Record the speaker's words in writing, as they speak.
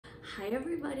Hi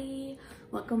everybody,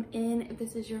 welcome in if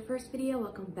this is your first video,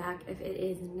 welcome back if it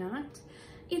is not.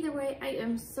 Either way, I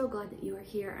am so glad that you are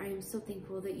here. I am so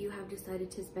thankful that you have decided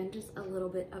to spend just a little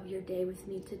bit of your day with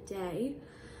me today.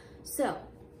 So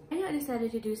I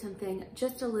decided to do something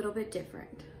just a little bit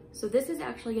different. So this is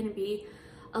actually going to be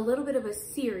a little bit of a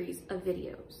series of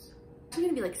videos. It's going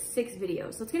to be like 6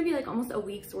 videos, so it's going to be like almost a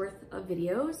week's worth of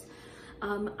videos.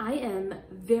 I am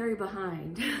very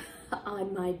behind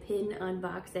on my pin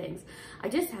unboxings. I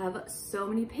just have so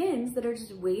many pins that are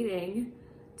just waiting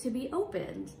to be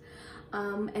opened.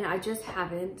 And I just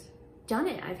haven't done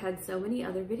it. I've had so many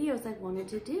other videos I've wanted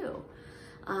to do.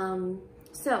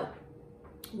 So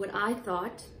what I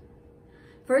thought,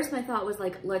 first my thought was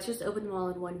like, let's just open them all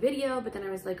in one video. But then I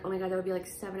was like, oh my God, that would be like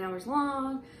 7 hours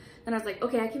long. Then I was like,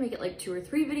 okay, I can make it like 2 or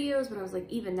 3 videos. But I was like,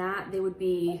 even that would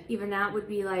be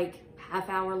like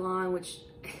half-hour long, which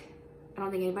I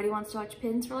don't think anybody wants to watch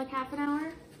pins for like half an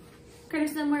hour. Kind of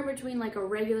somewhere between like a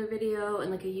regular video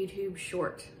and like a YouTube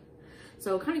short.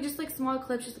 So kind of just like small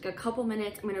clips, just like a couple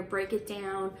minutes. I'm gonna break it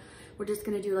down. We're just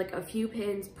gonna do like a few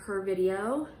pins per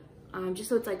video, just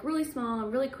so it's like really small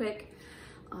and really quick,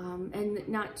 and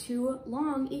not too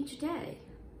long each day.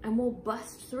 And we'll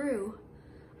bust through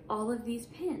all of these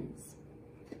pins.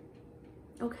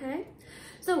 Okay,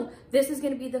 so this is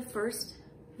gonna be the first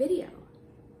video.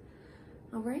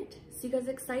 All right, so you guys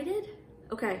excited?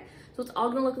 Okay, so it's all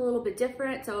gonna look a little bit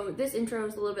different. So this intro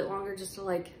is a little bit longer just to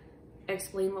like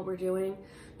explain what we're doing.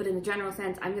 But in the general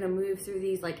sense, I'm gonna move through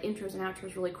these like intros and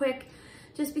outros really quick,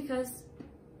 just because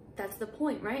that's the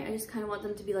point, right? I just kind of want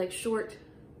them to be like short,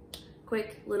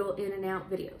 quick, little in and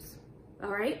out videos.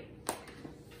 All right?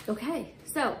 Okay,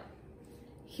 so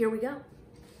here we go.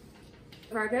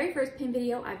 For our very first pin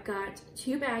video, I've got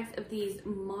 2 bags of these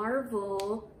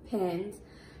Marvel pins.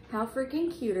 How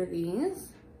freaking cute are these?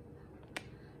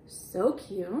 So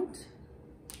cute.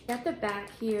 At the back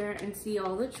here and see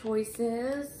all the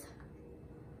choices.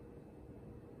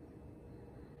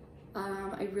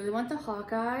 I really want the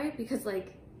Hawkeye because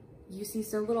like you see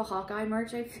so little Hawkeye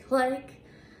merch, I feel like.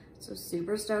 So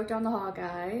super stoked on the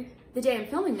Hawkeye. The day I'm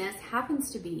filming this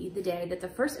happens to be the day that the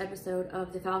first episode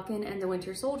of The Falcon and the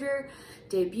Winter Soldier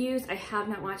debuts. I have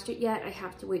not watched it yet. I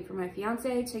have to wait for my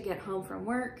fiance to get home from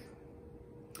work.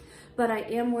 But I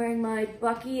am wearing my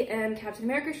Bucky and Captain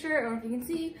America shirt, I don't know if you can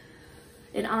see,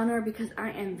 in honor because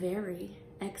I am very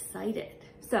excited.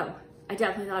 So I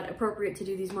definitely thought it appropriate to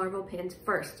do these Marvel pins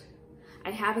first.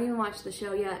 I haven't even watched the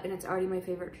show yet and it's already my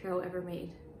favorite show ever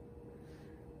made.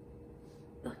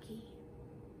 Bucky.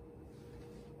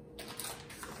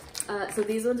 So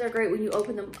these ones are great. When you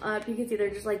open them up, you can see they're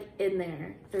just like in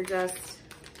there. They're just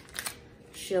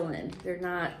chilling. They're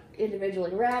not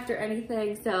individually wrapped or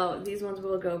anything. So these ones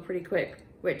will go pretty quick,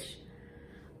 which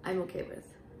I'm okay with.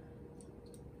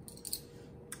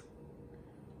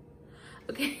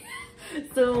 Okay,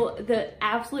 so the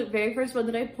absolute very first one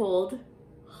that I pulled,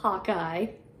 Hawkeye.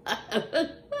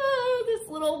 This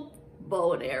little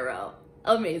bow and arrow,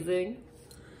 amazing.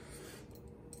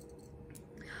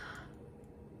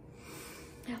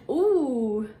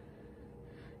 Ooh,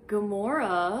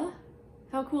 Gamora.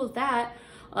 How cool is that?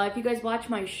 If you guys watch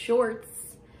my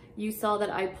shorts, you saw that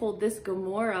I pulled this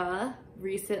Gamora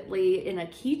recently in a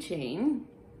keychain.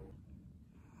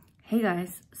 Hey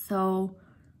guys, so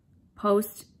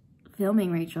post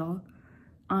filming Rachel,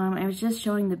 I was just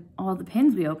showing all the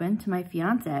pins we opened to my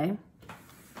fiance,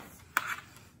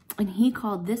 and he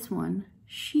called this one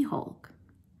She-Hulk.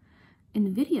 In the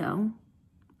video,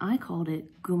 I called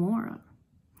it Gamora.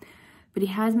 But he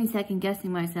has me second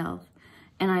guessing myself.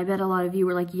 And I bet a lot of you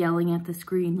were like yelling at the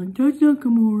screen, like, that's not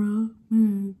Gamora.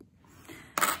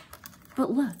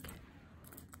 But look,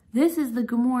 this is the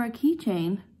Gamora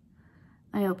keychain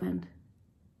I opened.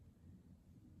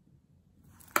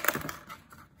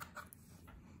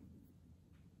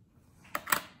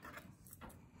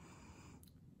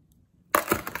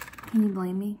 Can you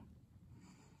blame me?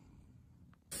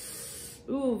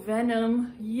 Ooh,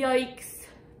 Venom, yikes.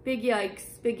 Big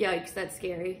yikes, that's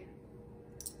scary.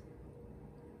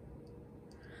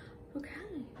 Okay.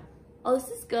 Oh, this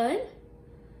is good.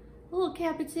 A little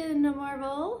Captain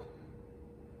Marvel.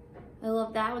 I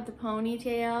love that with the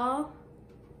ponytail.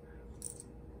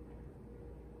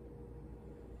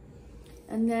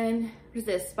 And then, what is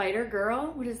this?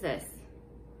 Spider-Girl? What is this?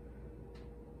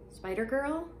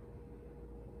 Spider-Girl?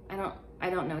 I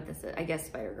don't know what this is. I guess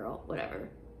Spider-Girl, whatever.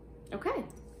 Okay.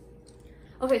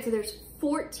 Okay, so there's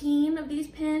 14 of these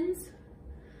pins,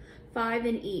 5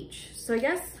 in each. So I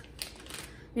guess,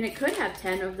 I mean, I could have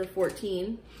 10 of the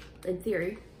 14 in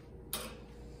theory.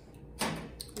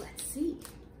 Let's see.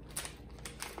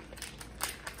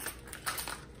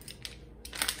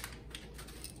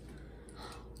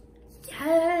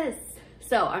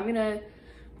 So I'm gonna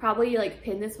probably like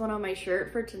pin this one on my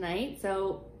shirt for tonight.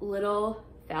 So little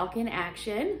Falcon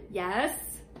action, yes.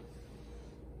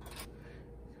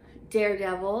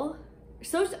 Daredevil.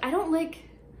 So I don't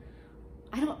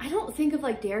think of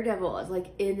like Daredevil as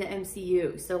like in the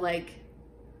MCU. So like,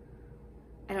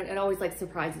 it always like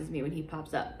surprises me when he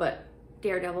pops up, but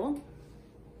Daredevil.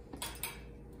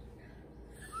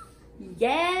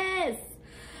 Yes,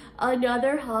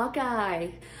 another Hawkeye.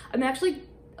 I'm actually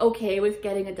okay with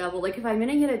getting a double. Like if I'm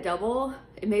gonna get a double,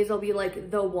 it may as well be like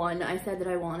the one I said that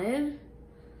I wanted.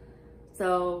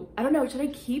 So I don't know, should I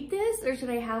keep this or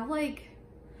should I have like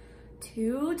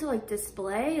two to like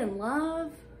display and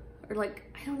love? Or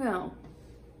like, I don't know.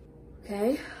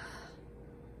 Okay.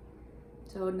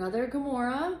 So another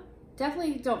Gamora.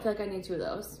 Definitely don't feel like I need two of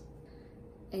those.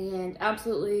 And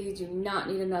absolutely do not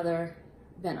need another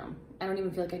Venom. I don't even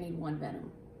feel like I need one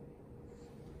Venom.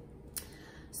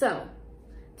 So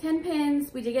 10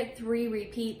 pins, we did get 3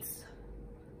 repeats.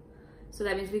 So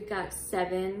that means we've got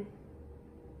 7.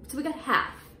 So we got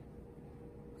half.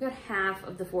 We got half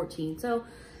of the 14. So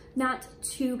not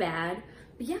too bad.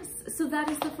 But yes, so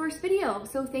that is the first video.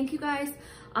 So thank you guys.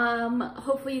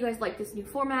 Hopefully you guys like this new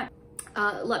format.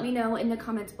 Let me know in the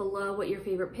comments below what your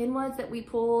favorite pin was that we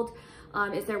pulled.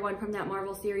 Is there one from that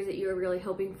Marvel series that you were really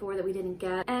hoping for that we didn't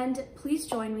get? And please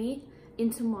join me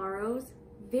in tomorrow's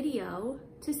video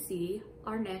to see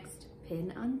our next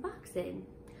pin unboxing.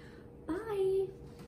 Bye.